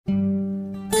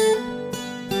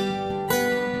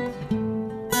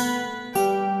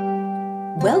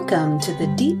Welcome to the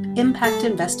Deep Impact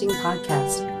Investing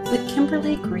Podcast with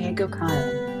Kimberly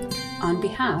Griego-Kyle on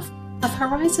behalf of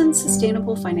Horizon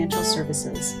Sustainable Financial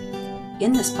Services.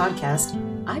 In this podcast,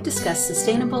 I discuss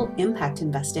sustainable impact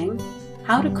investing,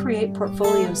 how to create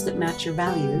portfolios that match your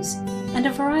values, and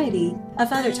a variety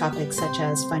of other topics such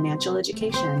as financial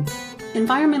education,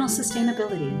 environmental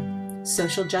sustainability,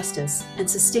 social justice, and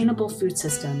sustainable food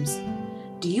systems.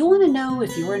 Do you want to know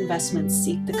if your investments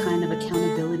seek the kind of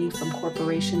accountability from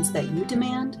corporations that you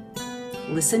demand?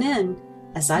 Listen in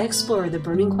as I explore the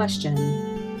burning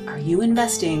question, are you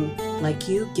investing like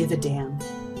you give a damn?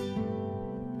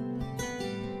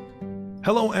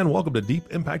 Hello and welcome to Deep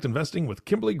Impact Investing with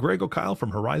Kimberly Griego-Kyle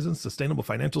from Horizon Sustainable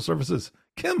Financial Services.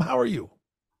 Kim, how are you?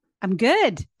 I'm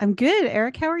good.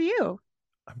 Eric, how are you?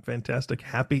 I'm fantastic.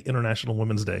 Happy International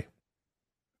Women's Day.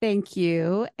 Thank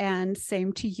you. And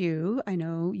same to you. I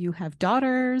know you have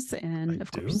daughters and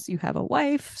of course you have a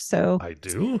wife. So I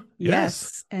do.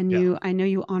 Yes. And I know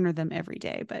you honor them every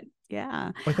day, but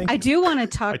yeah, I do want to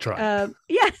talk. I try.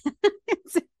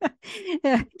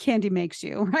 Candy makes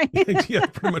you, right? Yeah,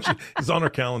 pretty much. It's on our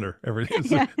calendar every day.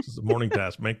 It's a morning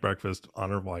task. Make breakfast,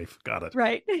 honor wife. Got it.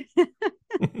 Right.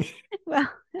 Well,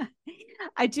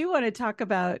 I do want to talk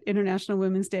about International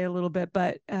Women's Day a little bit,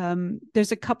 but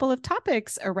there's a couple of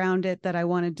topics around it that I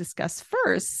want to discuss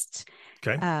first.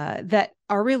 Okay. That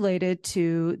are related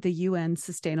to the UN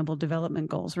Sustainable Development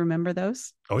Goals. Remember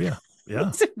those? Oh, yeah. Yeah.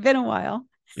 It's been a while.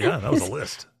 Yeah, that was a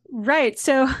list. Right.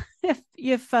 So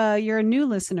if you're a new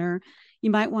listener,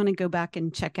 you might want to go back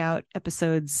and check out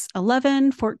episodes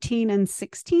 11, 14, and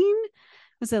 16.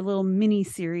 It was a little mini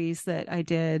series that I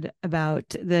did about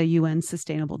the UN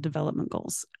Sustainable Development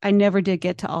Goals. I never did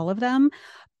get to all of them,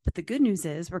 but the good news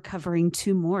is we're covering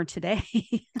 2 more today.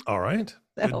 All right.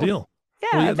 Good deal.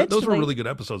 Yeah, well, those were really good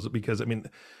episodes because,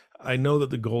 I know that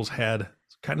the goals had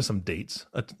kind of some dates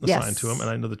assigned to them, and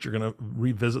I know that you're going to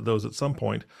revisit those at some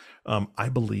point. I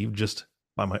believe, just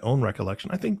by my own recollection,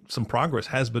 I think some progress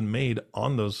has been made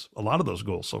on a lot of those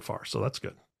goals so far. So that's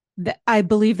good. I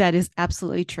believe that is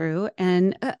absolutely true.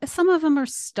 And some of them are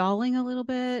stalling a little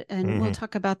bit, and we'll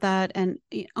talk about that. And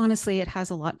honestly, it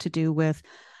has a lot to do with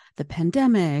the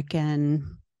pandemic and,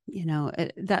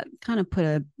 that kind of put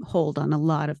a hold on a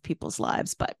lot of people's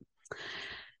lives. But,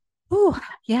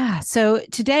 So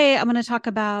today I'm going to talk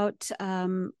about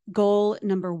goal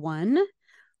number 1,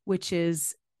 which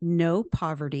is no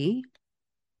poverty.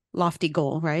 Lofty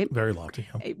goal, right? Very lofty.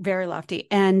 Yeah. Very lofty.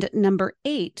 And number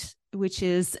 8, which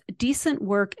is decent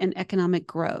work and economic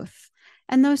growth.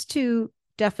 And those two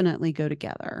definitely go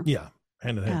together. Yeah,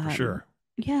 hand in hand for sure.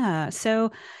 Yeah.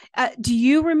 So do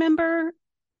you remember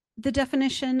the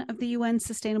definition of the UN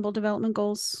Sustainable Development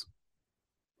Goals?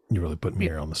 You really put me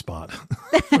here on the spot.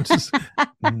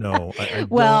 No. I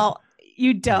well,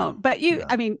 you don't, but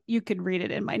you could read it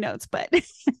in my notes, but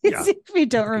if you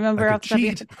don't remember off the top of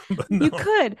your head, you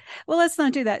could. Well, let's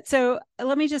not do that. So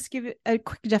let me just give you a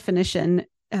quick definition.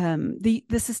 The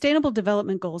Sustainable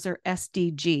Development Goals, or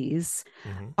SDGs,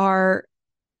 are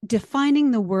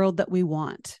defining the world that we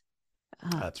want.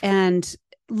 That's right. And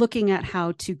looking at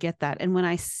how to get that. And when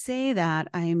I say that,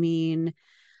 I mean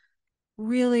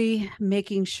really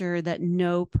making sure that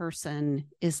no person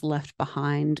is left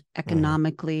behind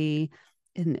economically,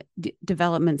 in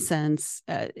development sense,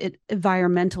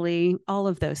 environmentally, all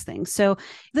of those things. So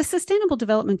the Sustainable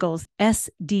Development Goals,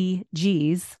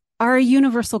 SDGs, are a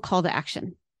universal call to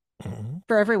action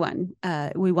for everyone.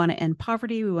 We want to end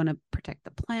poverty. We want to protect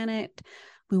the planet.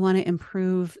 We want to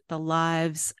improve the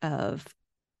lives of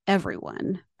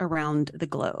everyone around the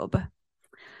globe.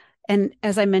 And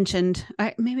as I mentioned,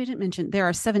 maybe I didn't mention, there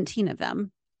are 17 of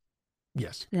them.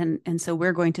 Yes. And so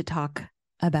we're going to talk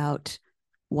about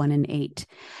 1 and 8.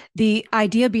 The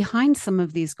idea behind some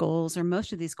of these goals, or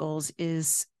most of these goals,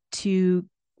 is to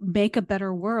make a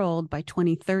better world by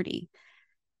 2030.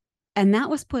 And that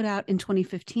was put out in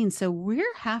 2015. So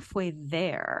we're halfway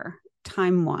there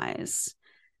time-wise.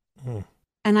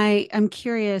 And I'm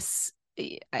curious,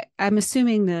 I'm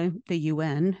assuming the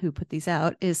UN who put these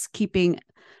out is keeping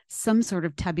some sort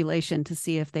of tabulation to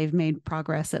see if they've made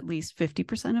progress at least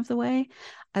 50% of the way.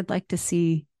 I'd like to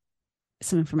see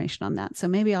some information on that. So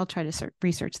maybe I'll try to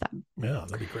research that. Yeah,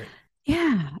 that'd be great.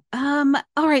 Yeah.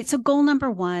 All right. So goal number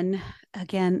 1,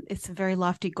 again, it's a very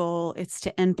lofty goal. It's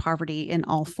to end poverty in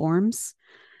all forms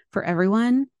for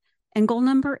everyone. And goal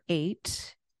number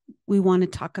 8, we want to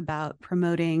talk about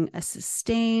promoting a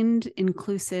sustained,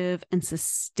 inclusive, and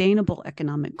sustainable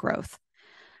economic growth,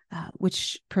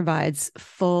 which provides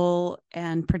full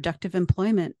and productive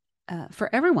employment for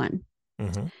everyone.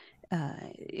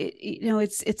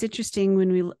 it's interesting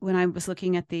when I was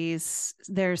looking at these,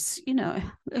 there's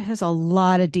a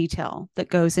lot of detail that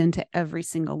goes into every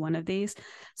single one of these.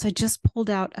 So I just pulled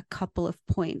out a couple of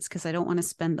points because I don't want to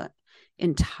spend the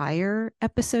entire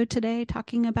episode today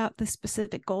talking about the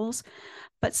specific goals,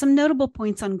 but some notable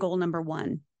points on goal number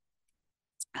 1.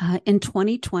 In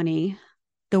 2020,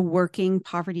 the working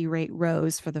poverty rate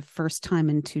rose for the first time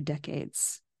in 2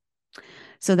 decades.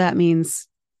 So that means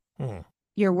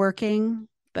you're working,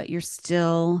 but you're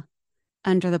still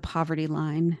under the poverty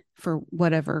line for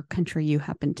whatever country you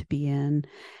happen to be in.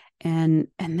 And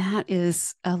that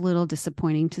is a little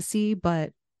disappointing to see,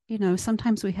 but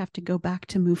sometimes we have to go back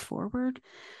to move forward.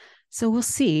 So we'll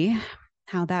see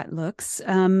how that looks.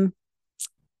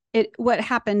 What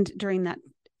happened during that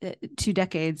 2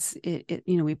 decades,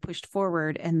 we pushed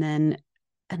forward, and then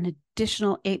an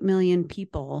additional 8 million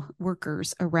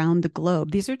workers around the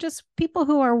globe. These are just people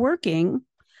who are working,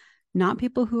 not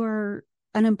people who are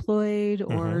unemployed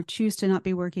or choose to not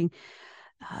be working.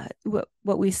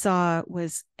 What we saw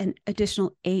was an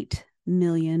additional 8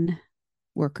 million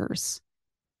workers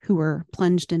who were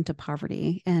plunged into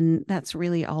poverty. And that's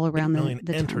really all around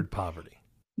the entered poverty.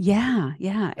 Yeah.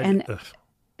 And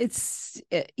it's,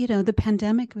 the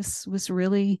pandemic was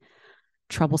really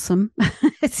troublesome.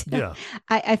 Yeah.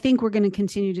 I think we're going to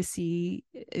continue to see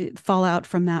fallout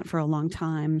from that for a long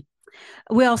time.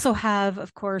 We also have,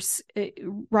 of course,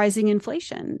 rising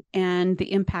inflation and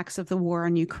the impacts of the war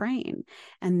on Ukraine.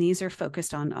 And these are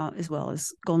focused on as well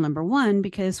as goal number 1,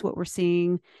 because what we're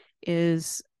seeing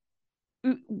is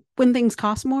when things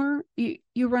cost more,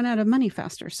 you run out of money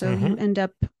faster. So you end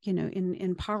up,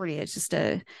 in poverty. It's just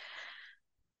a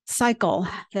cycle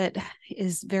that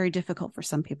is very difficult for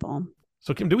some people.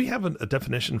 So Kim, do we have a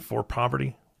definition for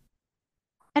poverty?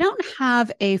 I don't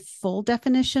have a full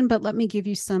definition, but let me give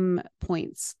you some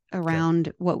points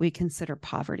around what we consider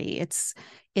poverty.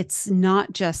 It's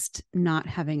not just not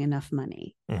having enough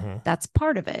money. That's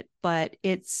part of it, but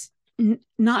it's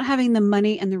not having the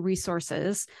money and the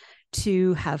resources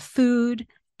to have food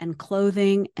and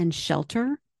clothing and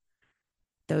shelter.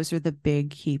 Those are the big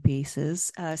key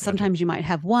pieces. Sometimes you might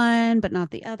have one, but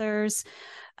not the others.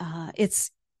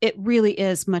 It really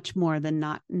is much more than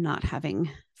not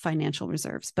having financial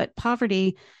reserves. But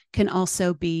poverty can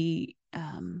also be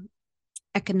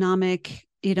economic.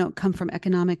 Come from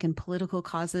economic and political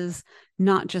causes,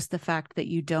 not just the fact that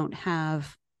you don't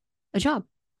have a job.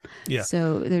 Yeah.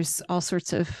 So there's all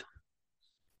sorts of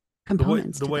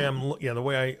components. The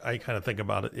way I kind of think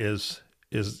about it is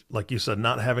like you said,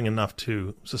 not having enough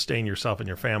to sustain yourself and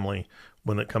your family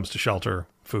when it comes to shelter,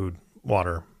 food,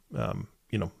 water,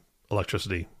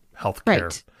 electricity,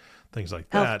 healthcare, things like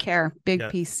that. Healthcare, big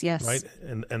piece, yes. Right,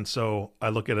 and so I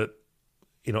look at it,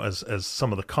 as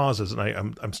some of the causes, and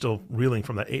I'm still reeling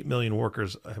from that 8 million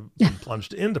workers have been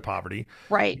plunged into poverty.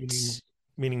 Right.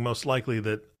 Meaning most likely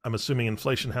that I'm assuming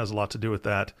inflation has a lot to do with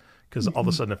that. Because all of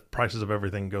a sudden, if prices of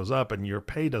everything goes up and your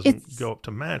pay doesn't go up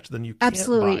to match, then you can't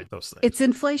buy those things. It's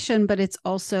inflation, but it's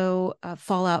also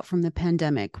fallout from the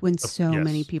pandemic when so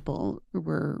many people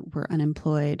were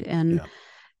unemployed, and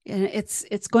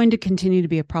it's going to continue to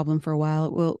be a problem for a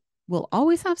while. We'll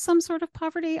always have some sort of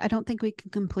poverty. I don't think we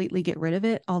can completely get rid of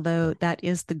it, although that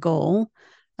is the goal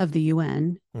of the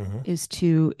UN is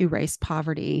to erase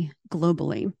poverty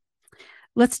globally.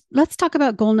 Let's talk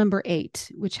about goal number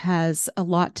 8, which has a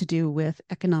lot to do with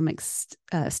economic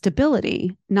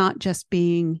stability, not just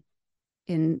being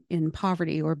in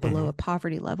poverty or below a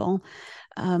poverty level.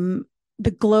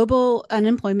 The global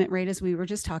unemployment rate, as we were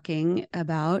just talking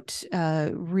about,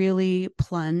 really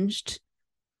plunged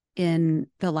in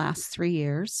the last 3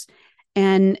 years.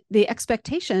 And the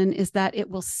expectation is that it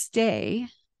will stay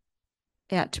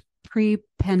at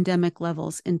pre-pandemic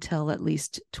levels until at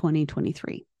least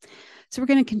 2023. So we're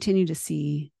going to continue to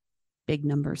see big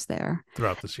numbers there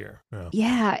throughout this year.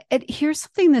 Yeah. Here's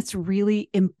something that's really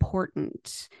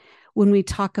important when we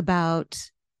talk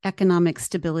about economic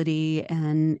stability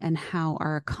and how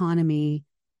our economy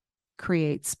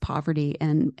creates poverty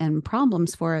and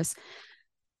problems for us.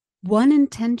 1 in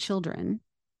 10 children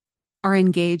are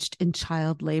engaged in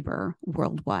child labor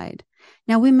worldwide.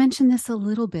 Now, we mentioned this a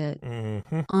little bit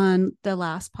on the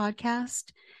last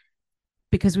podcast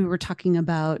because we were talking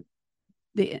about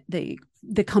the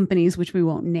companies, which we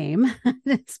won't name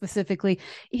specifically,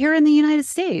 here in the United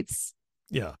States.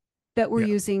 That we're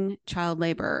using child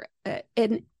labor.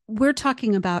 And we're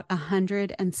talking about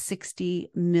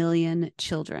 160 million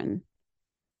children.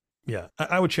 Yeah.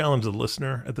 I would challenge the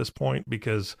listener at this point,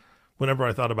 because whenever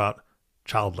I thought about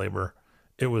child labor,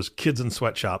 it was kids in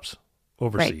sweatshops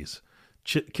overseas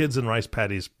kids in rice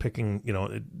paddies picking,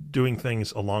 doing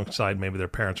things alongside maybe their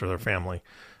parents or their family,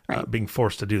 right. Being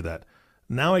forced to do that.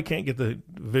 Now I can't get the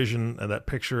vision and that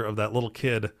picture of that little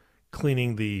kid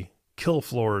cleaning the kill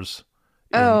floors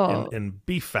in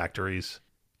beef factories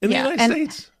in the United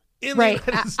States. Right.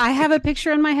 I have a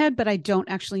picture in my head, but I don't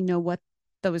actually know what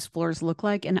those floors look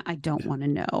like, and I don't want to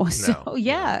know. No, so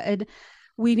and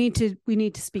we need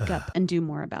to speak up and do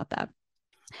more about that.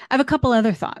 I have a couple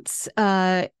other thoughts.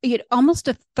 Almost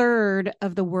a third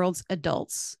of the world's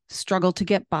adults struggle to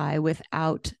get by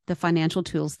without the financial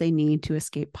tools they need to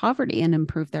escape poverty and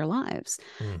improve their lives.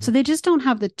 Mm-hmm. So they just don't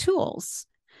have the tools.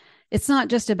 It's not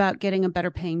just about getting a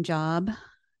better paying job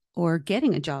or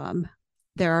getting a job.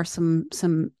 There are some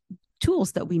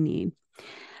tools that we need.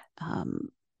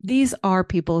 These are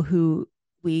people who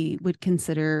we would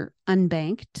consider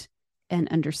unbanked and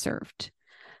underserved.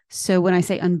 So when I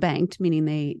say unbanked, meaning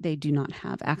they do not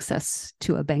have access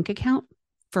to a bank account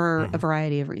for a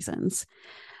variety of reasons.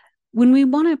 What we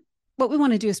want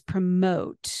to do is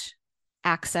promote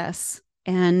access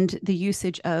and the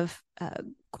usage of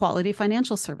quality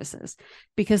financial services,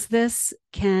 because this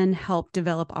can help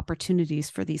develop opportunities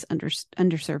for these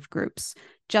underserved groups,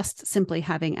 just simply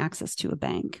having access to a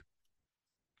bank.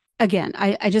 Again,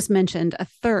 I just mentioned a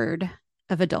third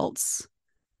of adults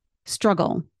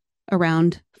struggle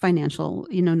around financial,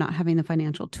 not having the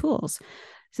financial tools.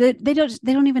 So they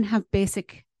don't even have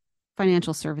basic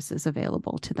financial services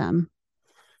available to them.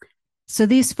 So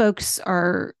these folks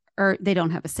they don't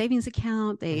have a savings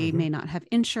account. They may not have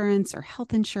insurance or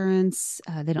health insurance.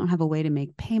 They don't have a way to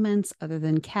make payments other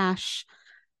than cash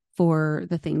for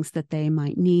the things that they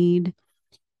might need.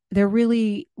 They're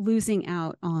really losing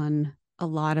out on a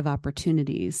lot of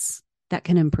opportunities that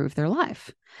can improve their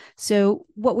life. So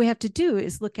what we have to do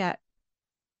is look at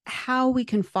how we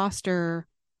can foster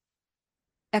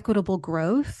equitable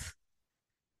growth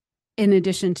in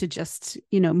addition to just,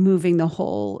 moving the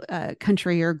whole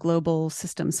country or global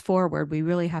systems forward. We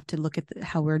really have to look at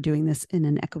how we're doing this in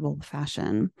an equitable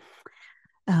fashion.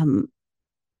 When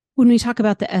we talk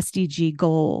about the SDG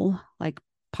goal, like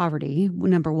poverty,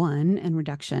 number one, and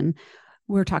reduction,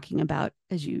 we're talking about,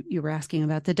 as you were asking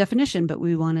about the definition, but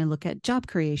we want to look at job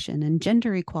creation and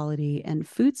gender equality and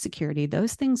food security.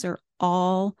 Those things are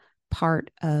all part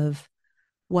of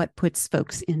what puts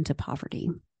folks into poverty.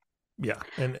 Yeah.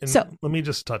 And so, let me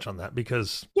just touch on that,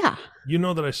 because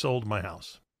that I sold my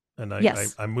house, and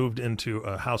I moved into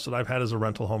a house that I've had as a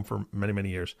rental home for many, many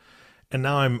years. And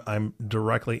now I'm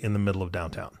directly in the middle of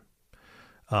downtown,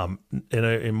 in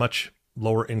a much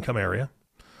lower income area.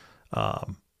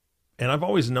 And I've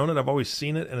always known it. I've always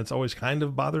seen it. And it's always kind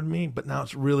of bothered me. But now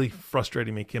it's really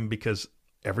frustrating me, Kim, because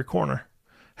every corner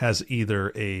has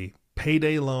either a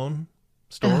payday loan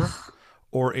store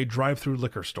or a drive-through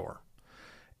liquor store.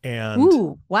 And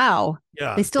ooh, wow.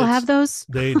 Yeah. They still have those?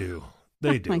 They do.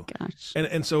 They do. Oh my gosh.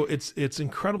 And so it's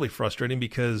incredibly frustrating,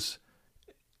 because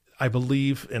I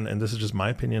believe, and this is just my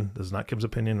opinion, this is not Kim's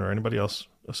opinion or anybody else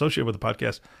associated with the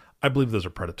podcast, I believe those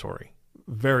are predatory.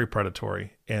 Very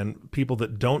predatory, and people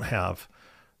that don't have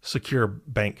secure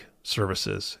bank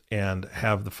services and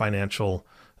have the financial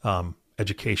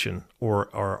education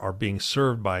or are being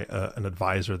served by an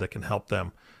advisor that can help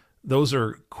them. Those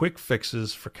are quick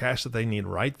fixes for cash that they need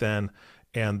right then,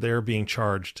 and they're being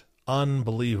charged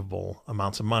unbelievable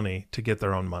amounts of money to get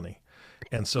their own money.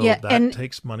 And so that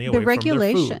takes money away from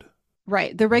their food.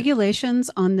 Right. The regulations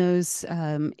on those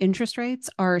interest rates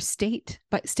are state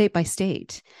by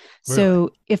state. So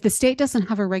really? If the state doesn't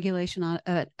have a regulation on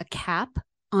a cap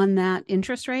on that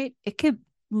interest rate, it could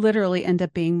literally end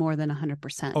up being more than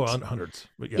 100%. Oh, hundreds.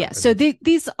 But yeah. So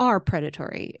these are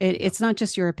predatory. It's not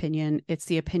just your opinion. It's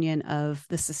the opinion of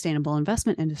the sustainable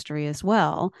investment industry as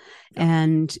well. Yeah.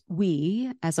 And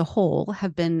we as a whole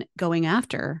have been going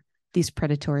after these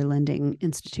predatory lending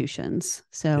institutions.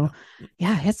 So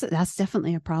that's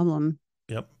definitely a problem.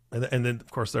 Yep. And then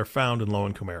of course they're found in low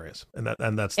income areas. And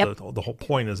that's the whole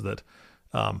point is that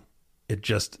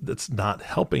it's not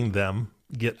helping them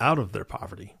get out of their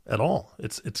poverty at all.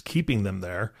 It's keeping them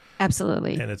there.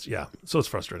 Absolutely. And so it's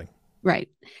frustrating. Right.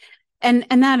 And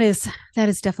that is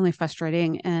definitely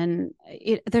frustrating. And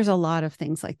there's a lot of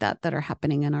things like that are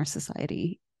happening in our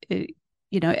society,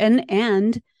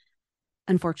 and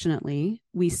unfortunately,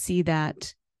 we see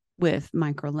that with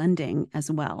microlending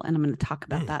as well. And I'm going to talk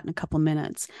about that in a couple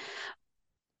minutes.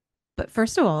 But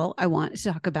first of all, I want to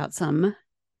talk about some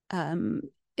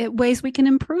ways we can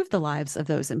improve the lives of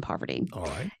those in poverty. All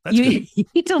right. That's good.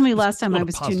 You told me last time I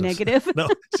was too negative. No,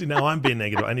 see, now I'm being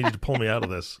negative. I need you to pull me out of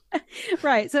this.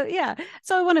 Right. So,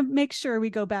 so I want to make sure we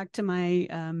go back to my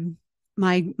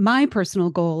my personal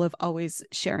goal of always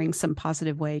sharing some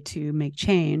positive way to make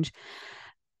change.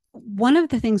 One of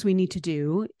the things we need to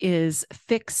do is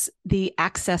fix the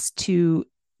access to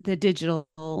the digital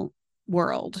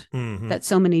world that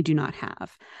so many do not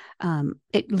have.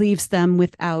 It leaves them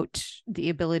without the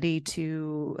ability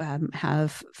to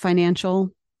have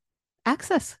financial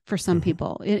access for some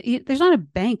people. There's not a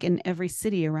bank in every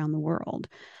city around the world.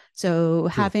 So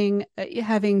having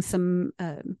some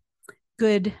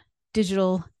good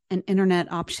digital and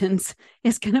internet options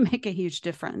is going to make a huge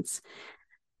difference.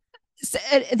 So,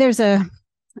 there's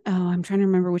I'm trying to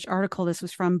remember which article this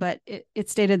was from, but it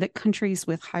stated that countries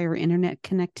with higher internet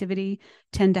connectivity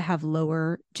tend to have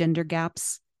lower gender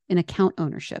gaps in account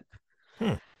ownership.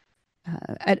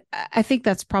 I think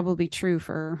that's probably true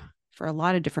for a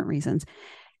lot of different reasons.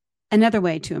 Another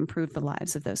way to improve the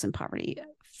lives of those in poverty: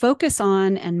 focus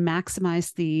on and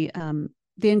maximize the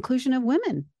inclusion of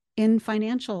women in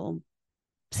financial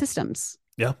systems.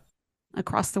 Yeah.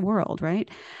 Across the world, right?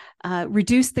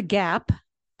 Reduce the gap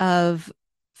of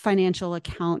financial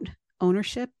account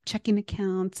ownership, checking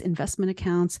accounts, investment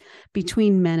accounts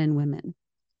between men and women.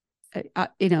 I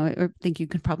think you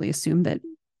could probably assume that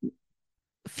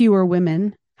fewer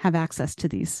women have access to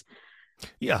these.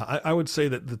 Yeah, I would say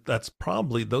that's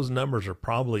probably, those numbers are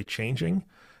probably changing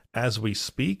as we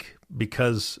speak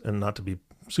because, and not to be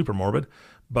super morbid,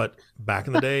 but back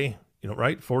in the day,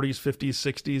 right? 40s, 50s,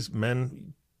 60s,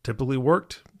 men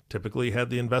typically had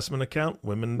the investment account.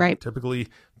 Women typically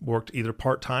worked either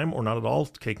part-time or not at all,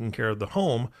 taking care of the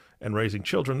home and raising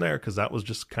children there, because that was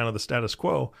just kind of the status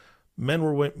quo. Men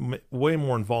were way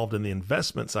more involved in the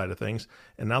investment side of things,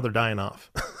 and now they're dying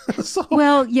off.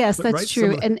 Well, yes, that's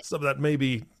true. Some of that may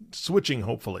be switching,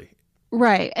 hopefully.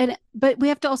 Right. But we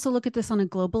have to also look at this on a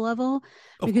global level,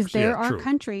 because there are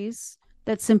countries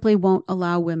that simply won't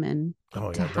allow women to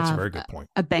have a very good point.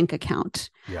 A bank account.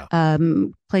 Yeah.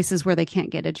 Places where they can't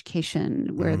get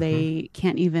education, where they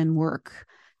can't even work.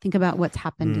 Think about what's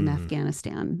happened in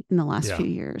Afghanistan in the last few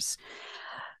years.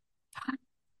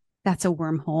 That's a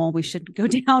wormhole we should go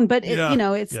down, but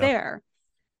it's there.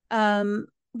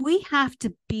 We have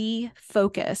to be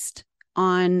focused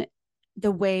on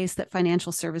the ways that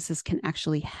financial services can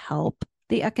actually help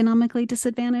the economically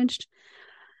disadvantaged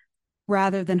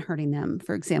rather than hurting them.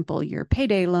 For example, your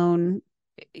payday loan,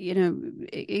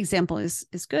 example is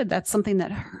good. That's something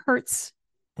that hurts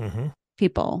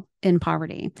people in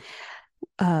poverty.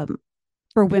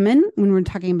 For women, when we're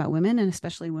talking about women, and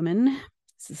especially women,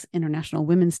 this is International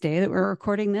Women's Day that we're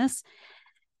recording this,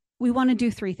 we want to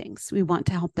do three things. We want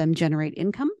to help them generate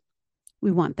income.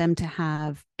 We want them to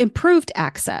have improved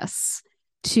access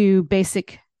to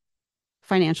basic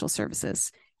financial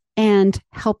services and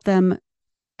help them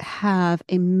have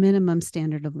a minimum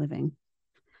standard of living.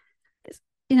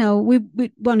 We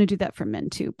want to do that for men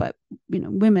too, but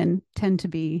women tend to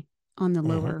be on the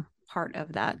lower part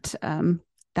of that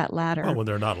ladder. Well, when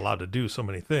they're not allowed to do so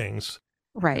many things,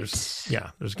 right?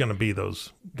 There's going to be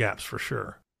those gaps for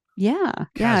sure. Yeah,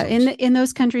 Chasms. In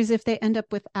those countries, if they end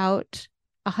up without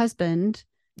a husband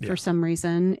for some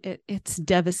reason, it's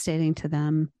devastating to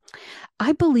them.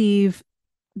 I believe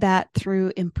that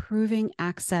through improving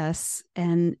access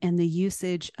and the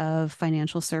usage of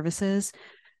financial services,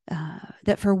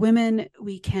 that for women,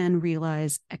 we can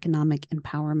realize economic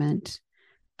empowerment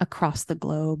across the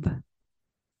globe.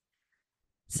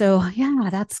 So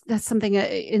that's something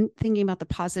in thinking about the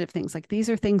positive things. Like, these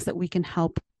are things that we can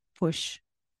help push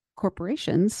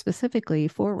corporations specifically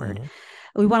forward.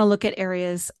 We want to look at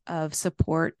areas of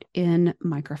support in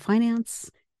microfinance,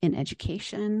 in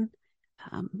education,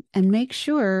 and make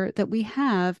sure that we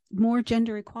have more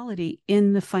gender equality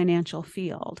in the financial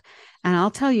field. And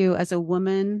I'll tell you, as a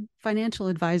woman financial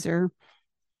advisor,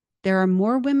 there are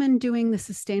more women doing the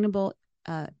sustainable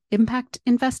impact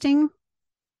investing,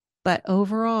 but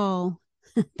overall,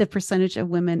 the percentage of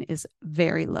women is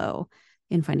very low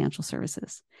in financial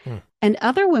services. And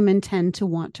other women tend to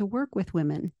want to work with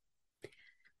women.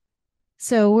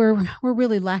 So we're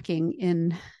really lacking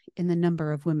in the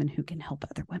number of women who can help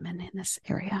other women in this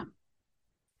area.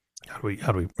 How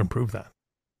do we improve that?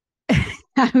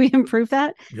 How do we improve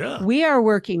that? Yeah. We are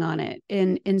working on it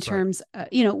in terms,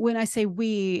 when I say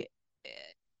we,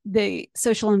 the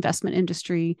social investment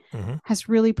industry has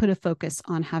really put a focus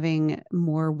on having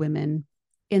more women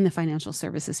in the financial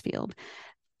services field.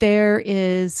 There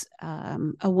is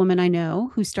a woman I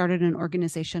know who started an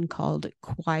organization called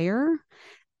Choir.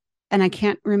 And I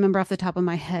can't remember off the top of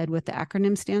my head what the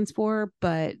acronym stands for,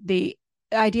 but the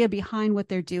idea behind what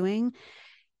they're doing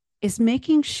is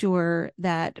making sure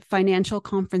that financial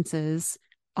conferences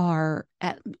are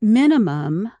at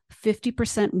minimum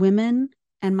 50% women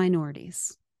and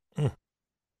minorities. Mm.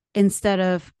 Instead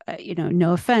of,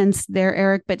 no offense there,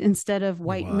 Eric, but instead of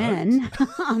white men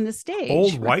on the stage.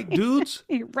 Old white dudes?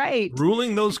 Right.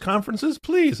 Ruling those conferences?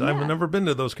 Please. Yeah. I've never been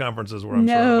to those conferences where I'm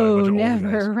surrounded by a bunch of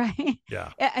never, old guys. Right.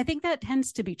 Yeah. I think that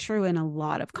tends to be true in a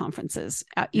lot of conferences,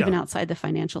 even outside the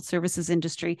financial services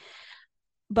industry.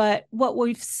 But what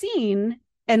we've seen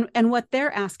and what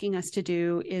they're asking us to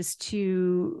do is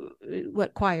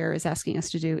what Choir is asking us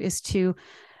to do is to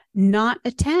not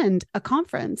attend a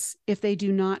conference if they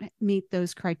do not meet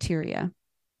those criteria,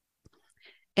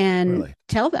 and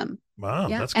tell them. Wow,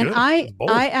 yeah. That's good. And I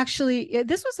actually,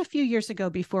 this was a few years ago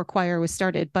before Choir was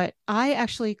started, but I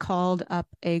actually called up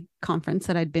a conference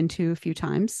that I'd been to a few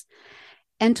times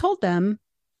and told them,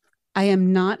 I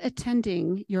am not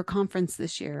attending your conference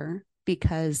this year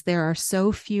because there are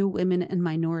so few women and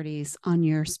minorities on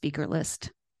your speaker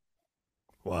list.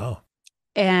 Wow.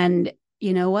 And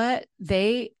you know what?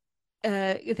 They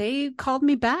called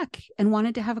me back and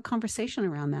wanted to have a conversation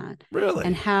around that. Really?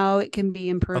 And how it can be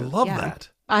improved. I love that.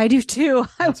 I do too.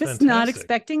 That's I was fantastic. not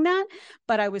expecting that,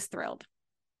 but I was thrilled.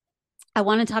 I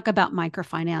want to talk about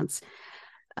microfinance.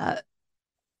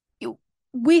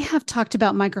 We have talked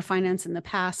about microfinance in the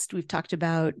past. We've talked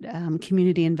about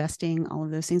community investing, all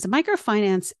of those things.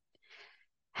 Microfinance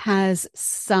has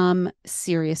some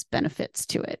serious benefits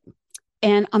to it.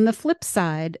 And on the flip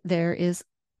side, there is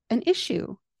an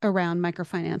issue around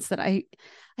microfinance that I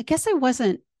guess I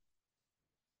wasn't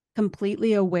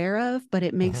completely aware of, but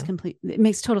it makes it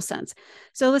makes total sense.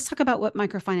 So let's talk about what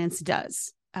microfinance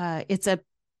does. It's a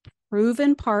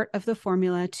proven part of the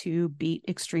formula to beat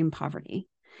extreme poverty.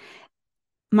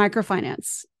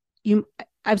 Microfinance.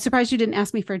 I'm surprised you didn't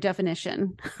ask me for a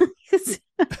definition.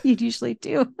 You usually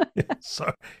do.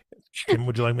 Sorry. Kim,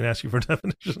 would you like me to ask you for a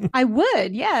definition? I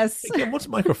would, yes. Hey, Kim, what's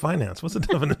microfinance? What's the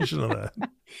definition of that?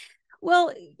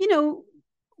 Well,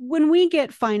 when we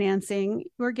get financing,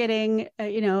 we're getting,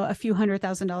 a few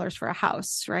 $100,000 for a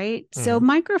house, right? Mm-hmm. So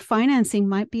microfinancing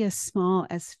might be as small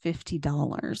as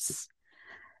 $50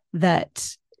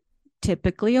 that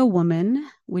typically a woman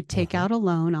would take out a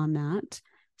loan on that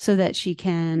so that she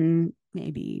can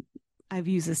maybe, I've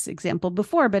used this example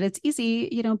before, but it's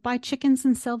easy, buy chickens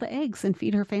and sell the eggs and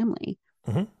feed her family.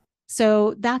 Mm-hmm.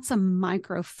 So that's a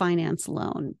microfinance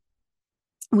loan.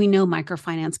 We know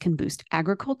microfinance can boost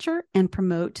agriculture and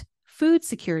promote food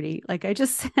security. Like I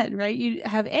just said, right? You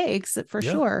have eggs for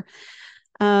sure.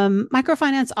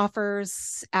 Microfinance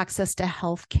offers access to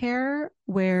healthcare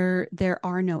where there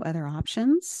are no other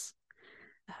options.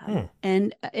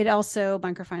 And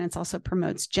microfinance also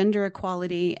promotes gender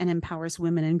equality and empowers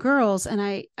women and girls. And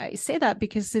I say that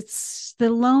because it's the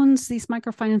loans, these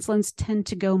microfinance loans tend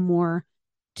to go more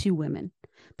to women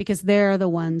because they're the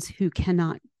ones who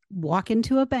cannot walk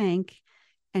into a bank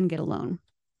and get a loan,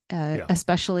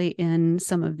 especially in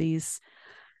some of these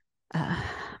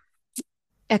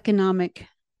economic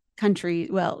countries.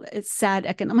 Well, it's sad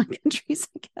economic countries,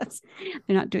 I guess.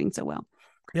 They're not doing so well.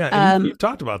 Yeah, and you've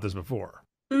talked about this before.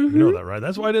 Mm-hmm. You know that, right?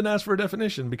 That's why I didn't ask for a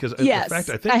definition because, in fact,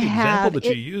 I think the example that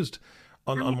you used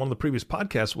on one of the previous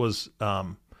podcasts was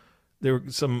there were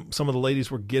some of the ladies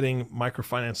were getting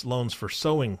microfinance loans for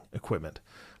sewing equipment.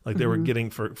 Like they were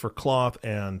getting for cloth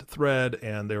and thread,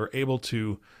 and they were able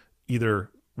to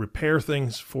either repair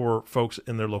things for folks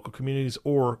in their local communities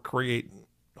or create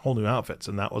whole new outfits.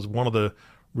 And that was one of the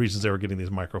reasons they were getting these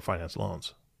microfinance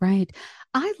loans. Right.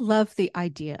 I love the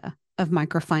idea of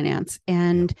microfinance.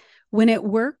 And when it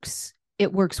works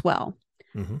well.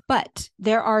 Mm-hmm. But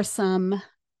there are some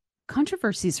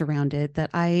controversies around it that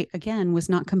I, again, was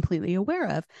not completely aware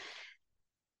of.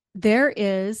 There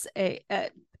is a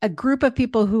group of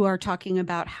people who are talking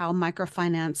about how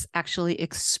microfinance actually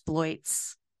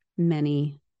exploits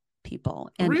many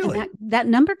people. And, really? and that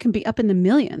number can be up in the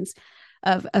millions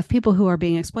of people who are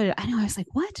being exploited. I know. I was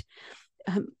like, what?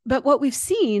 But what we've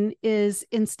seen is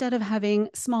instead of having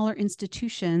smaller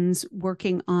institutions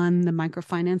working on the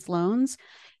microfinance loans,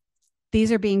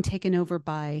 these are being taken over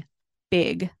by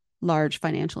large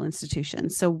financial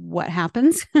institutions. So what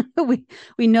happens?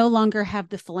 we no longer have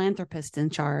the philanthropist in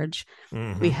charge.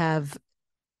 Mm-hmm. We have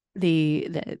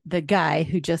the guy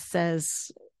who just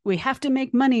says we have to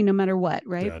make money no matter what,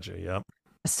 right? Gotcha. Yep.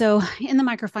 So in the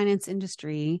microfinance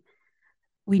industry,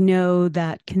 we know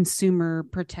that consumer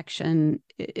protection,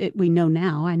 I know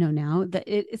now that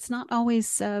it's not always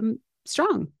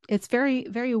strong. It's very,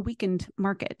 very weakened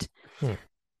market.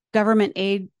 Government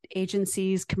aid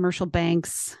agencies, commercial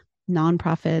banks,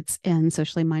 nonprofits, and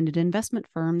socially minded investment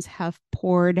firms have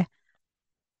poured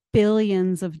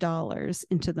billions of dollars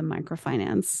into the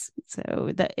microfinance.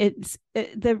 So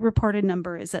the reported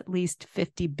number is at least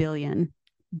 50 billion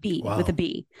B Wow. with a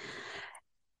B.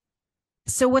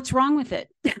 So what's wrong with it?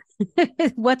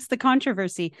 What's the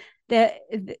controversy? That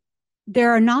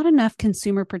there are not enough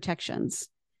consumer protections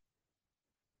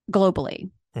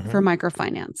globally for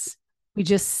microfinance. We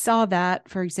just saw that,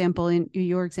 for example, in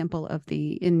your example of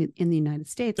in the United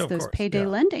States, those payday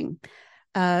lending.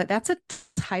 That's a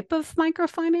type of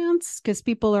microfinance because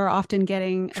people are often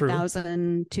getting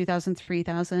 $1,000,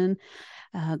 $2,000,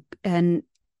 $3,000, and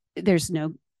there's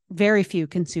very few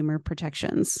consumer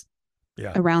protections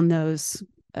around those.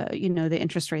 The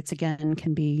interest rates again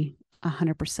can be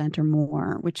 100% or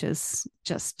more, which is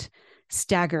just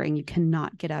staggering. You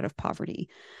cannot get out of poverty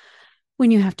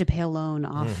when you have to pay a loan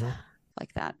off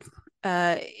like that.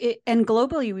 And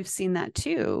globally, we've seen that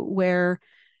too, where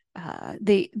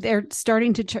they're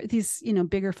starting to charge these,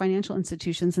 bigger financial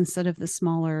institutions instead of the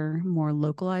smaller, more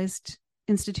localized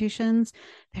institutions.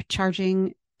 They're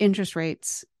charging interest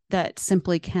rates that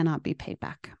simply cannot be paid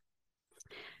back.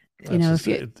 It's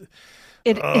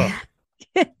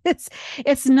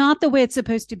not the way it's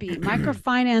supposed to be.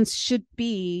 Microfinance should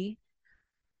be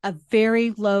a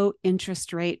very low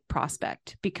interest rate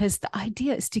prospect because the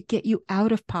idea is to get you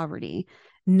out of poverty,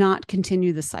 not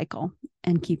continue the cycle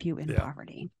and keep you in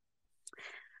poverty.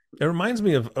 It reminds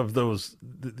me of those,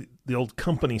 the old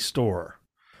company store,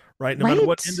 right? No matter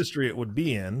what industry it would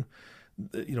be in,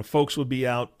 folks would be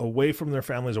out away from their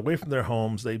families, away from their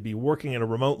homes. They'd be working in a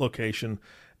remote location.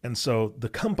 And so the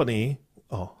company,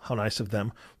 oh, how nice of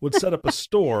them, would set up a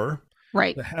store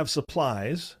to have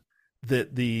supplies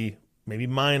that the maybe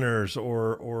miners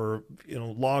or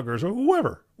loggers or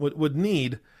whoever would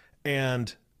need,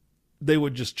 and they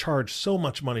would just charge so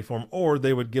much money for them, or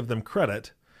they would give them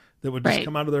credit that would just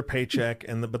come out of their paycheck,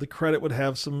 but the credit would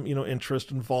have some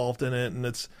interest involved in it, and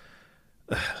it's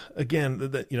again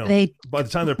by the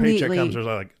time their paycheck comes, they're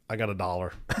like, I got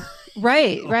 $1.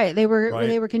 Right. They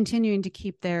were continuing to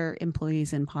keep their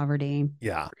employees in poverty.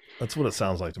 Yeah, that's what it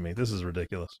sounds like to me. This is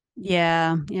ridiculous.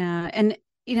 Yeah, and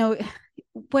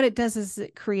what it does is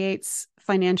it creates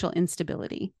financial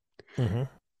instability.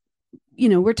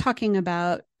 We're talking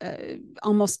about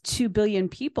almost 2 billion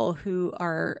people who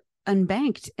are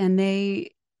unbanked, and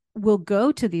they will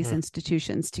go to these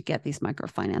institutions to get these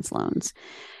microfinance loans.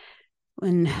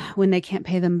 When they can't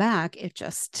pay them back, it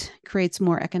just creates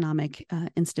more economic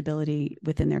instability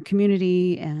within their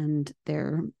community and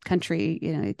their country.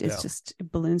 It's just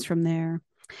balloons from there.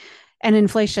 And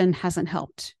inflation hasn't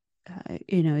helped.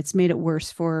 It's made it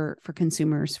worse for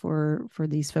consumers, for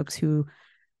these folks who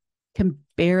can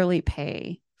barely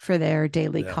pay for their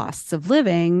daily costs of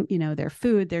living, their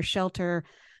food, their shelter,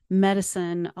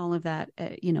 medicine, all of that.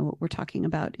 What we're talking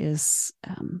about is,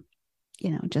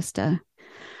 just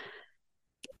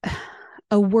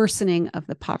a worsening of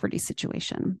the poverty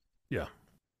situation. Yeah.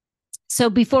 So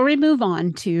before we move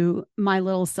on to my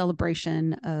little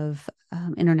celebration of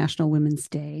International Women's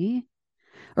Day,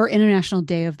 or International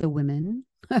Day of the Women,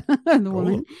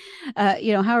 woman,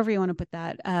 however you want to put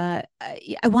that, I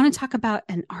want to talk about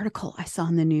an article I saw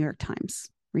in the New York Times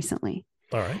recently.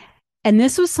 All right. And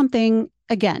this was something,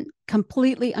 again,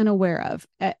 completely unaware of,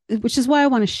 which is why I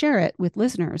want to share it with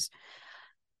listeners.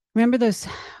 Remember those,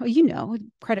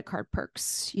 credit card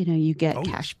perks, you get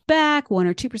cash back, 1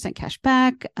 or 2% cash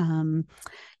back.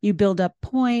 You build up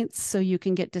points so you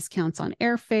can get discounts on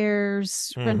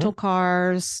airfares, rental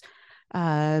cars,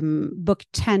 book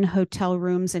 10 hotel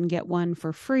rooms and get one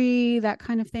for free, that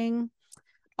kind of thing,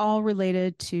 all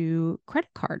related to credit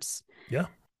cards. Yeah.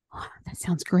 Oh, that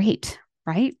sounds great,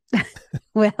 right?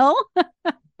 Well,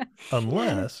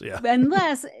 Unless.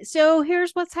 So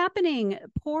here's what's happening.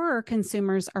 Poorer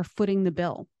consumers are footing the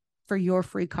bill for your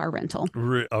free car rental.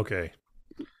 Okay.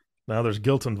 Now there's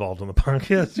guilt involved in the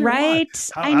podcast. Right.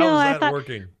 I know. How is that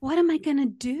working? What am I going to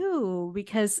do?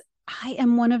 Because I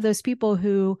am one of those people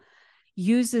who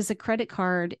uses a credit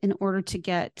card in order to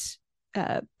get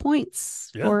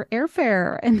points or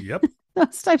airfare and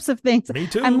those types of things. Me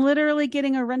too. I'm literally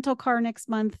getting a rental car next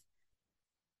month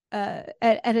at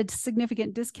a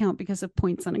significant discount because of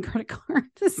points on a credit card.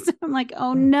 So I'm like,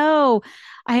 oh no,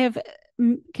 I have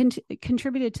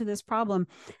contributed to this problem.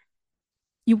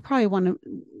 You probably want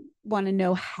to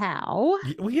know how.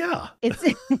 Well, yeah. It's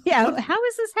how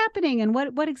is this happening and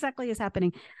what exactly is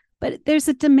happening? But there's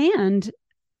a demand,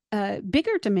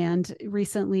 bigger demand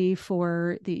recently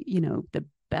for the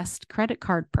best credit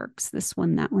card perks, this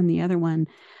one, that one, the other one.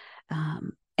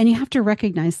 And you have to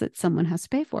recognize that someone has to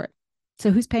pay for it. So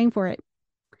who's paying for it?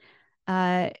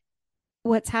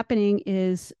 What's happening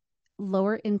is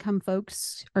lower income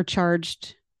folks are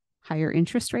charged higher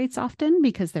interest rates often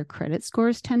because their credit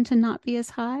scores tend to not be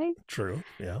as high. True.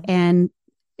 Yeah. And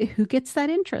who gets that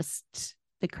interest?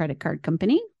 the credit card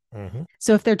company. Mm-hmm.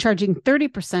 So if they're charging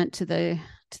 30% to the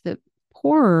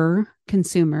poorer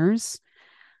consumers,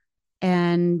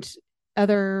 and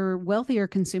other wealthier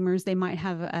consumers, they might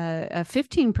have a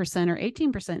 15% or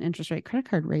 18% interest rate. Credit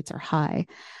card rates are high,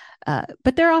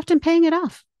 but they're often paying it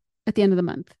off at the end of the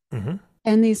month. Mm-hmm.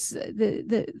 And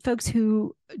the folks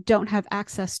who don't have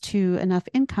access to enough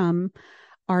income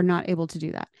are not able to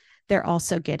do that. They're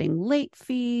also getting late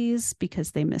fees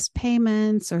because they miss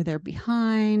payments or they're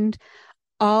behind.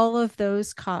 All of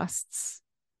those costs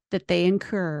that they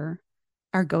incur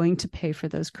are going to pay for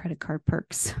those credit card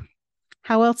perks.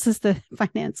 How else is the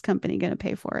finance company going to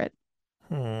pay for it?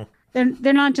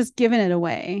 They're not just giving it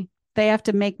away. They have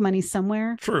to make money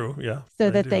somewhere. True. Yeah. So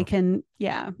that they can.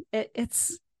 Yeah.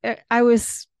 I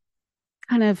was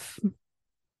kind of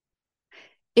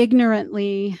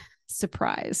ignorantly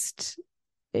surprised.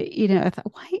 I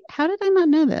thought, how did I not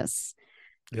know this?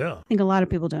 Yeah. I think a lot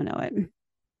of people don't know it.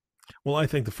 Well, I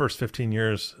think the first 15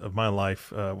 years of my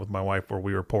life with my wife, where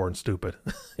we were poor and stupid,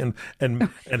 and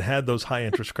had those high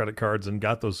interest credit cards and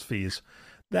got those fees,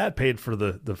 that paid for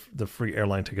the free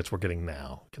airline tickets we're getting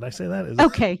now. Can I say that?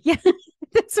 Okay, yeah,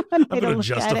 that's one way I'm going to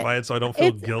justify it so I don't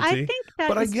feel guilty. I think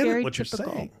but I get very what typical.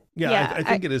 You're saying. Yeah, I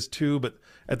think it is too. But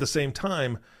at the same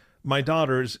time, my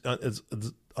daughter is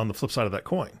on the flip side of that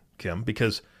coin, Kim,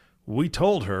 because we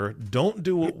told her, don't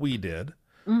do what we did.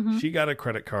 Mm-hmm. She got a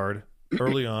credit card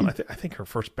early on. I think her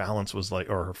first balance was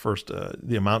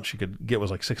the amount she could get was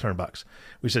like $600.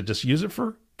 We said, just use it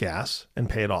for gas and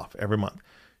pay it off every month.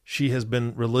 She has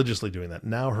been religiously doing that.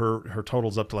 Now her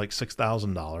total's up to like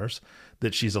 $6,000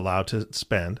 that she's allowed to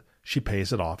spend. She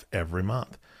pays it off every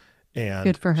month. And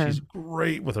good for her. She's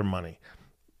great with her money.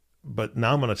 But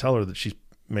now I'm going to tell her that she's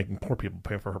making poor people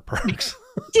pay for her perks.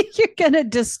 You're going to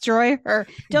destroy her.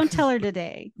 Don't tell her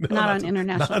today. No, not on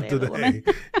International Day of the Woman.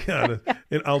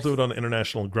 I'll do it on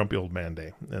International Grumpy Old Man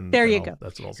Day. And there you go.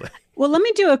 That's what I'll say. Well, let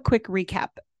me do a quick recap.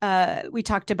 We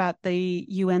talked about the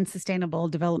UN Sustainable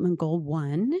Development Goal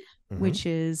 1, mm-hmm. which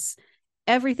is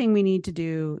everything we need to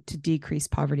do to decrease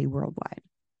poverty worldwide.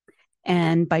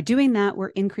 And by doing that, we're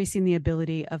increasing the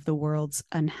ability of the world's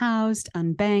unhoused,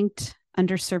 unbanked,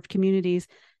 underserved communities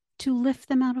to lift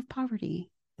them out of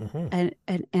poverty, mm-hmm.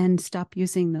 and stop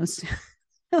using those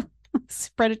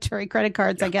predatory credit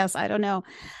cards, I guess. I don't know.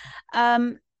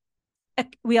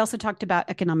 We also talked about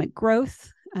economic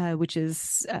growth, which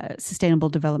is Sustainable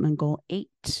Development Goal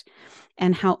 8,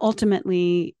 and how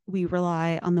ultimately we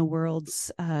rely on the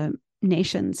world's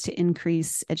nations to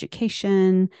increase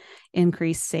education,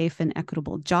 increase safe and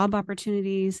equitable job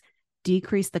opportunities,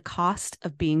 decrease the cost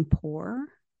of being poor.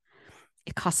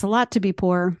 It costs a lot to be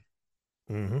poor.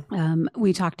 Mm-hmm.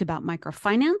 We talked about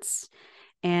microfinance,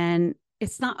 and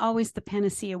it's not always the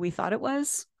panacea we thought it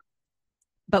was,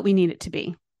 but we need it to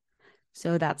be.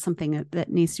 So that's something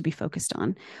that needs to be focused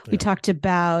on. Yeah. We talked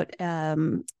about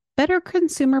better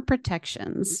consumer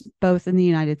protections, both in the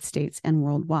United States and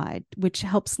worldwide, which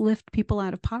helps lift people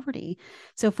out of poverty.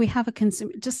 So if we have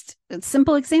just a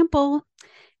simple example,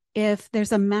 if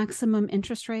there's a maximum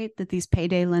interest rate that these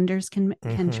payday lenders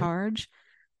can charge,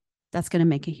 that's going to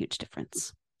make a huge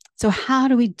difference. So how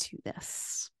do we do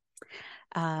this?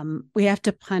 We have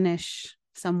to punish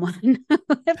someone.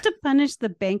 We have to punish the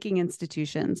banking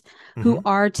institutions mm-hmm. who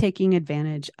are taking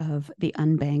advantage of the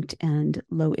unbanked and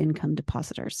low-income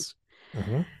depositors.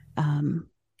 Mm-hmm.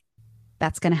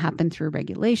 That's going to happen through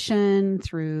regulation,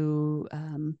 through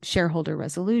shareholder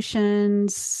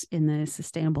resolutions in the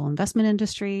sustainable investment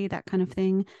industry, that kind of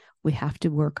thing. We have to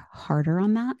work harder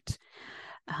on that.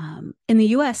 In the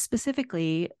U.S.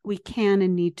 specifically, we can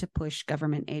and need to push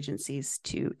government agencies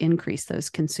to increase those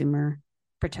consumer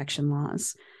protection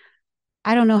laws.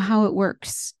 I don't know how it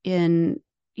works in,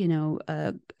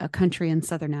 a country in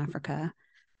Southern Africa,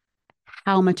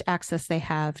 how much access they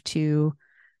have to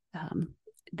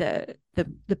the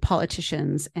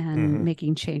politicians and mm-hmm.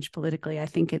 making change politically. I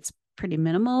think it's pretty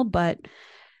minimal, but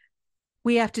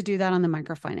we have to do that on the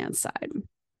microfinance side.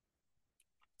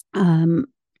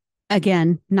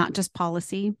 Again, not just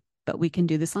policy, but we can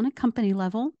do this on a company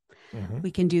level. Mm-hmm.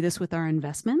 We can do this with our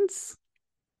investments,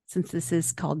 since this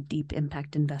is called deep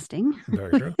impact investing.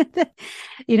 Very true.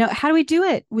 How do we do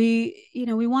it? We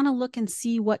want to look and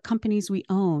see what companies we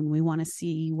own. We want to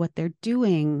see what they're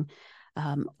doing.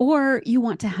 Or you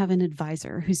want to have an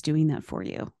advisor who's doing that for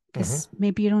you, because mm-hmm.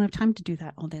 maybe you don't have time to do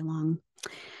that all day long.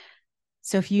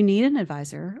 So if you need an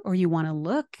advisor, or you want to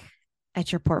look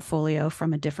at your portfolio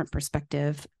from a different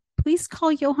perspective, please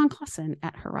call Johan Clausen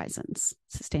at Horizons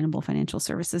Sustainable Financial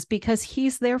Services, because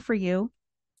he's there for you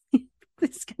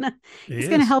He's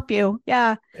gonna help you.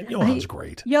 Yeah. And Johan's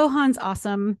great. Johan's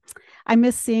awesome. I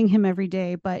miss seeing him every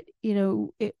day, but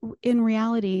in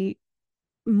reality,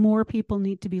 more people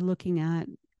need to be looking at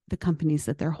the companies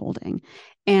that they're holding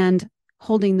and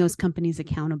holding those companies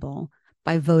accountable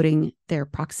by voting their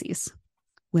proxies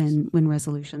when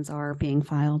resolutions are being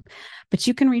filed. But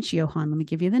you can reach Johan. Let me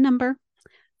give you the number: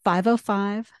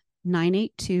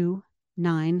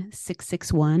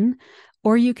 505-982-9661,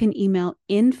 or you can email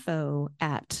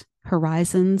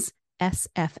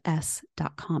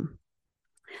info@horizonssfs.com.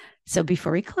 So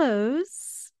before we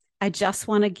close, I just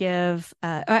want to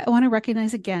I want to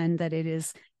recognize again that it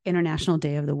is International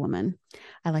Day of the Woman.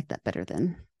 I like that better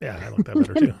than. Yeah, I like that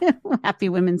better too. Happy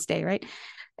Women's Day, right?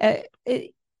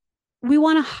 We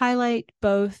want to highlight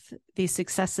both the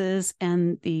successes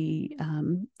and the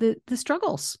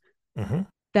struggles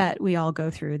that we all go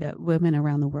through, that women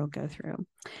around the world go through.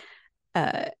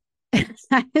 I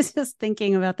was just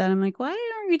thinking about that. I'm like, why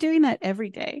aren't we doing that every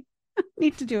day? I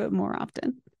need to do it more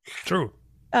often. True.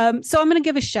 So I'm going to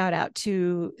give a shout out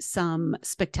to some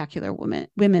spectacular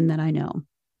women that I know.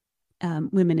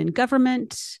 Women in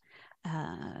government.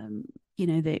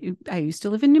 I used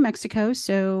to live in New Mexico,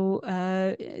 so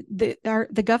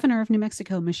the governor of New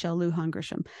Mexico, Michelle Lujan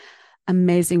Grisham,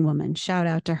 amazing woman. Shout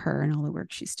out to her and all the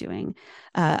work she's doing.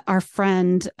 Our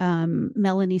friend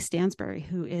Melanie Stansbury,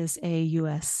 who is a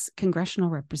U.S.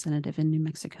 congressional representative in New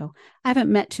Mexico. I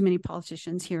haven't met too many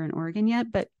politicians here in Oregon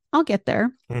yet, but I'll get there.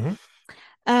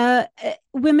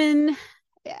 Women.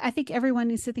 I think everyone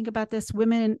needs to think about this.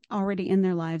 Women already in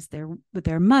their lives, they're with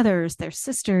their mothers, their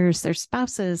sisters, their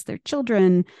spouses, their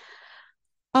children,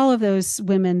 all of those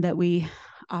women that we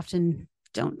often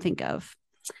don't think of.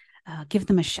 Give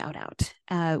them a shout out.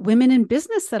 Women in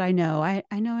business that I know. I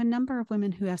know a number of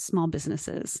women who have small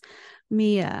businesses.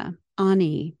 Mia,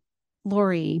 Ani,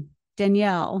 Lori,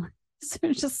 Danielle.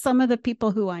 So just some of the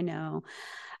people who I know.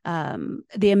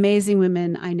 The amazing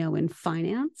women I know in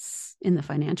finance, in the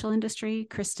financial industry: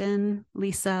 Kristen,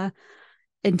 Lisa,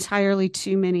 entirely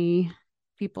too many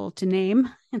people to name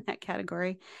in that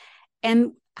category.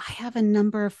 And I have a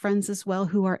number of friends as well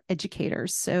who are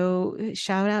educators. So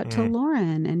shout out to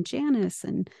Lauren and Janice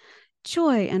and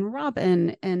Joy and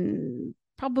Robin and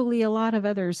probably a lot of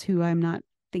others who I'm not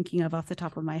thinking of off the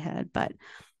top of my head. But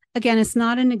again, it's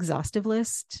not an exhaustive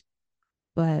list,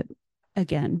 but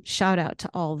again, shout out to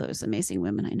all those amazing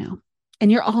women I know.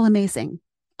 And you're all amazing.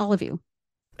 All of you.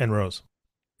 And Rose.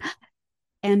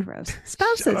 And Rose.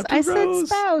 Spouses. I said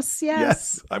spouse.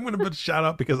 Yes. I'm going to put a shout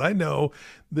out because I know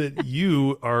that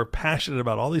you are passionate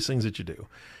about all these things that you do.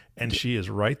 And she is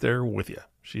right there with you.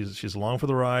 She's along for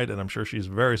the ride, and I'm sure she's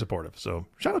very supportive. So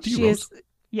shout out to you, Rose.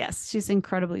 Yes, she's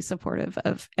incredibly supportive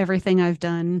of everything I've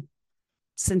done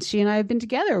since she and I have been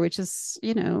together, which is,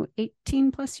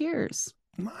 18 plus years.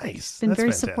 Nice. Been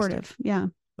very supportive. Yeah.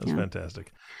 That's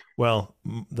fantastic. Well,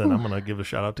 then I'm going to give a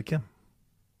shout out to Kim.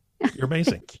 You're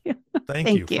amazing. Thank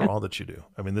you for all that you do.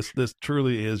 I mean, this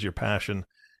truly is your passion.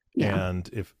 Yeah. And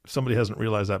if somebody hasn't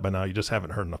realized that by now, you just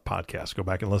haven't heard enough podcasts. Go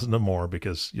back and listen to more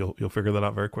because you'll figure that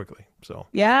out very quickly. So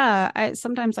yeah,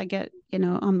 sometimes I get,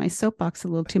 on my soapbox a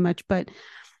little too much, but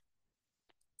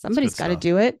somebody's got to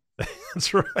do it.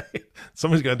 That's right.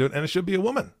 Somebody's got to do it. And it should be a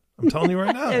woman. I'm telling you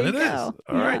right now. It is. All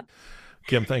right.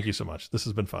 Kim, thank you so much. This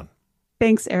has been fun.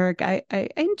 Thanks, Eric. I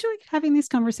enjoy having these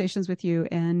conversations with you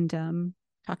and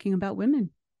talking about women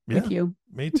with you.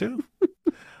 Me too.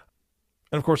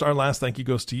 And of course, our last thank you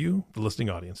goes to you, the listening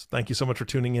audience. Thank you so much for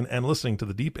tuning in and listening to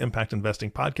the Deep Impact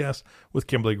Investing Podcast with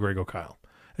Kimberly Griego-Kyle.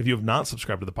 If you have not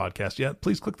subscribed to the podcast yet,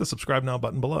 please click the subscribe now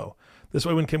button below. This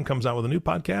way, when Kim comes out with a new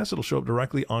podcast, it'll show up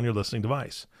directly on your listening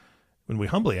device. When we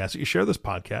humbly ask that you share this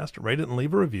podcast, rate it, and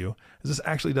leave a review, as this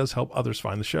actually does help others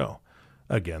find the show.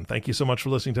 Again, thank you so much for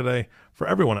listening today. For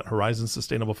everyone at Horizon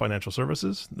Sustainable Financial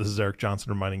Services, this is Eric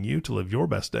Johnson reminding you to live your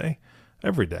best day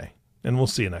every day. And we'll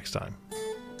see you next time.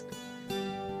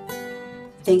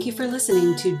 Thank you for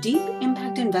listening to Deep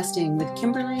Impact Investing with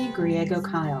Kimberly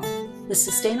Griego-Kyle, the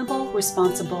sustainable,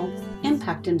 responsible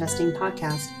impact investing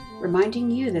podcast,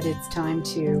 reminding you that it's time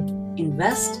to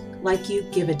invest like you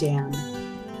give a damn.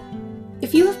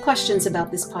 If you have questions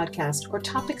about this podcast or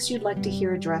topics you'd like to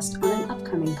hear addressed on an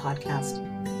upcoming podcast,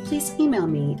 please email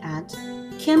me at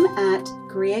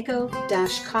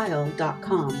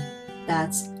kim@griego-kyle.com.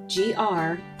 That's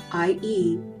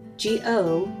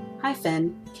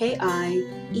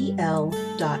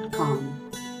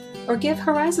GRIEGO-KIEL.com. Or give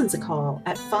Horizons a call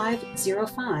at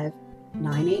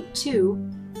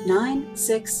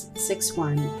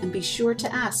 505-982-9661 and be sure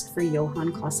to ask for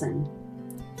Johan Clausen.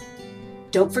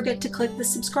 Don't forget to click the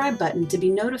subscribe button to be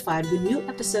notified when new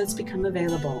episodes become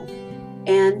available.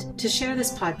 and to share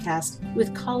this podcast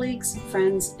with colleagues,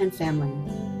 friends, and family.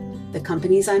 The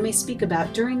companies I may speak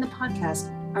about during the podcast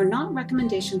are not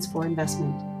recommendations for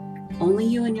investment. Only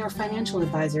you and your financial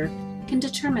advisor can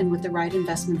determine what the right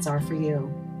investments are for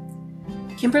you.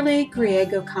 Kimberly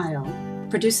Griego-Kyle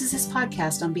produces this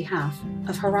podcast on behalf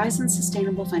of Horizon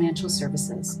Sustainable Financial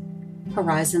Services.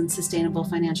 Horizon Sustainable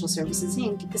Financial Services,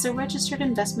 Inc. is a registered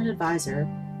investment advisor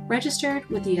registered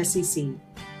with the SEC.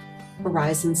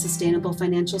 Horizon Sustainable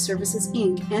Financial Services,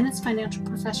 Inc. and its financial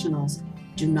professionals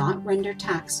do not render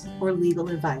tax or legal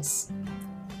advice.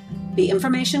 The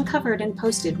information covered and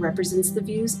posted represents the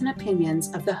views and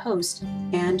opinions of the host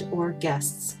and/or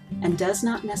guests and does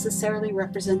not necessarily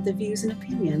represent the views and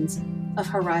opinions of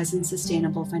Horizon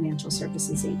Sustainable Financial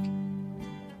Services, Inc.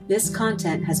 This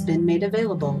content has been made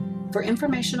available for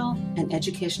informational and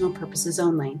educational purposes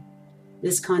only.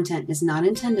 This content is not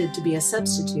intended to be a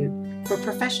substitute for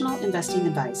professional investing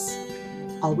advice.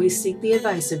 Always seek the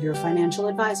advice of your financial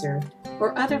advisor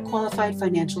or other qualified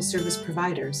financial service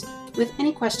providers with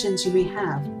any questions you may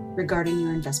have regarding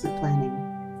your investment planning.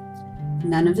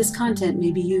 None of this content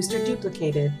may be used or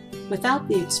duplicated without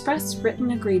the express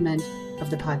written agreement of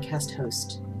the podcast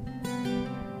host.